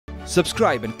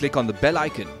Subscribe and click on the bell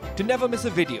icon to never miss a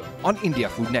video on India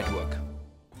Food Network.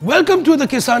 Welcome to the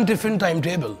Kissan Tiffin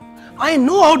timetable. I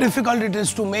know how difficult it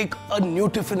is to make a new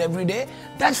tiffin every day.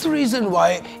 That's the reason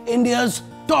why India's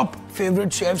top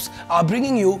favorite chefs are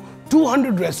bringing you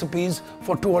 200 recipes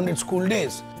for 200 school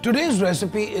days. Today's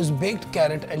recipe is baked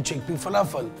carrot and chickpea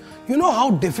falafel. You know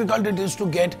how difficult it is to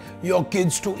get your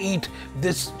kids to eat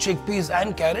this chickpeas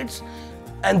and carrots?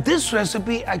 And this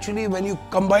recipe, actually, when you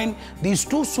combine these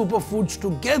two superfoods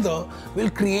together, will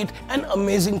create an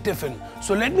amazing tiffin.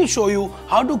 So let me show you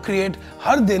how to create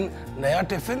har din naya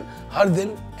tiffin, har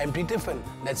din empty tiffin.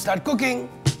 Let's start cooking.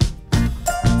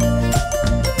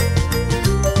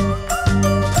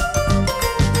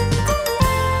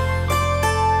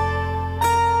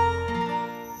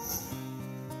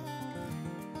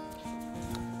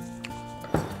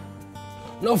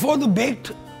 Now for the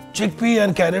baked chickpea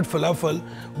and carrot falafel,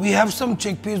 we have some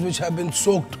chickpeas which have been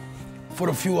soaked for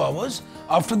a few hours.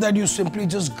 After that, you simply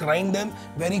just grind them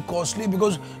very coarsely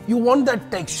because you want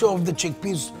that texture of the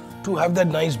chickpeas to have that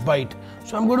nice bite.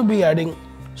 So I'm going to be adding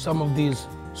some of these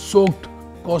soaked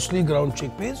coarsely ground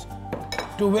chickpeas,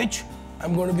 to which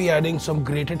I'm going to be adding some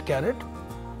grated carrot.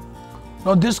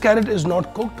 Now this carrot is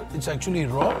not cooked, it's actually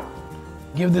raw.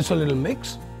 Give this a little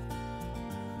mix.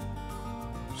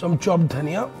 Some chopped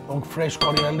dhania or fresh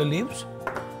coriander leaves,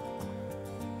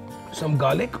 some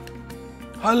garlic,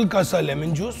 halka sa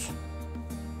lemon juice,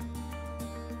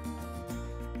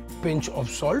 pinch of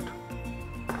salt,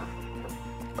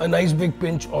 a nice big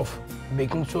pinch of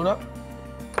baking soda,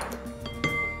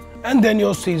 and then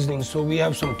your seasoning. So we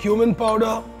have some cumin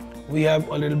powder, we have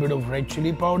a little bit of red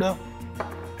chilli powder,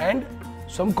 and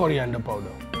some coriander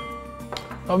powder.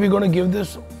 Now we're going to give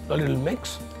this a little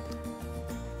mix.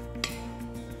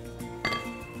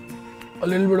 A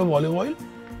little bit of olive oil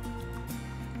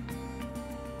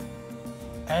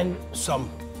and some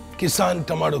Kissan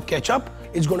Tomato Ketchup.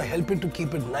 It's going to help it to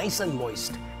keep it nice and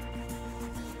moist.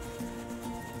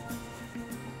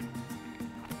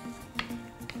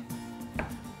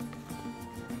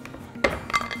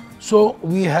 So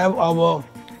we have our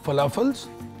falafels.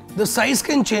 The size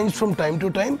can change from time to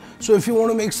time. So if you want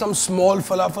to make some small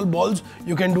falafel balls,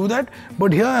 you can do that.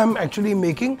 But here I am actually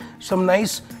making some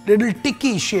nice little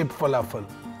tikki shaped falafel.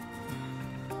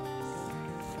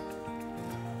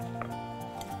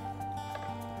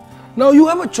 Now you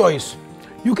have a choice.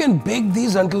 You can bake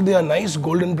these until they are nice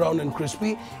golden brown and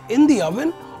crispy in the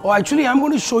oven, or actually I'm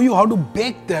going to show you how to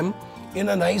bake them in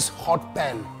a nice hot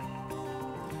pan.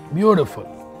 Beautiful.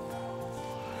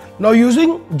 Now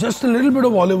using just a little bit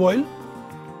of olive oil,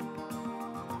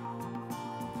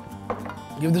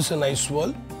 give this a nice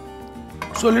swirl.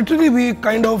 So literally we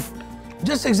kind of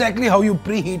just exactly how you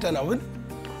preheat an oven.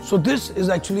 So this is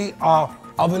actually our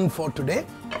oven for today.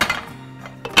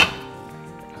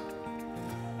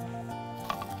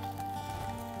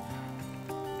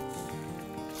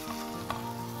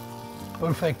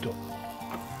 Perfecto.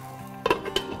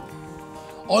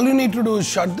 All you need to do is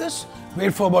shut this.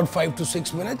 Wait for about 5 to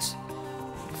 6 minutes.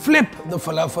 Flip the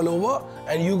falafel over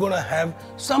and you're going to have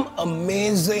some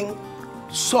amazing,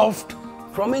 soft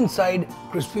from inside,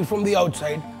 crispy from the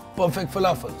outside, perfect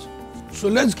falafels. So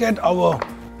let's get our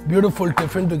beautiful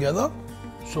tiffin together.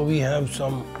 So we have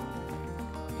some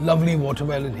lovely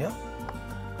watermelon here.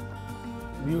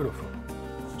 Beautiful.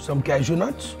 Some cashew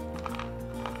nuts.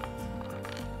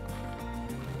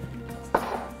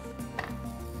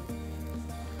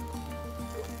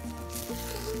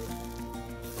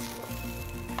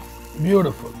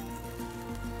 Beautiful.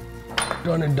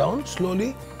 Turn it down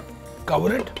slowly,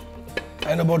 cover it,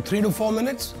 and about 3 to 4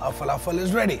 minutes, our falafel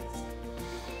is ready.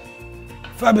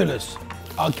 Fabulous.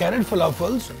 Our carrot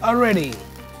falafels are ready.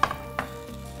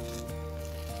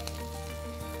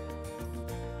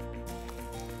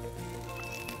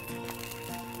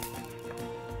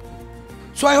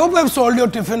 So I hope I've solved your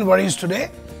tiffin worries today.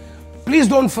 Please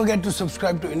don't forget to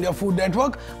subscribe to India Food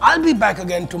Network. I'll be back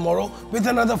again tomorrow with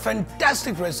another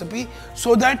fantastic recipe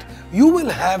so that you will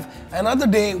have another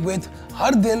day with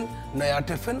har din naya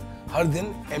tiffin, har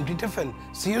din empty tiffin.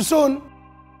 See you soon.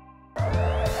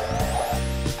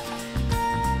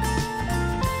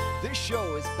 This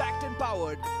show is backed and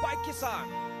powered by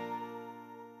Kissan.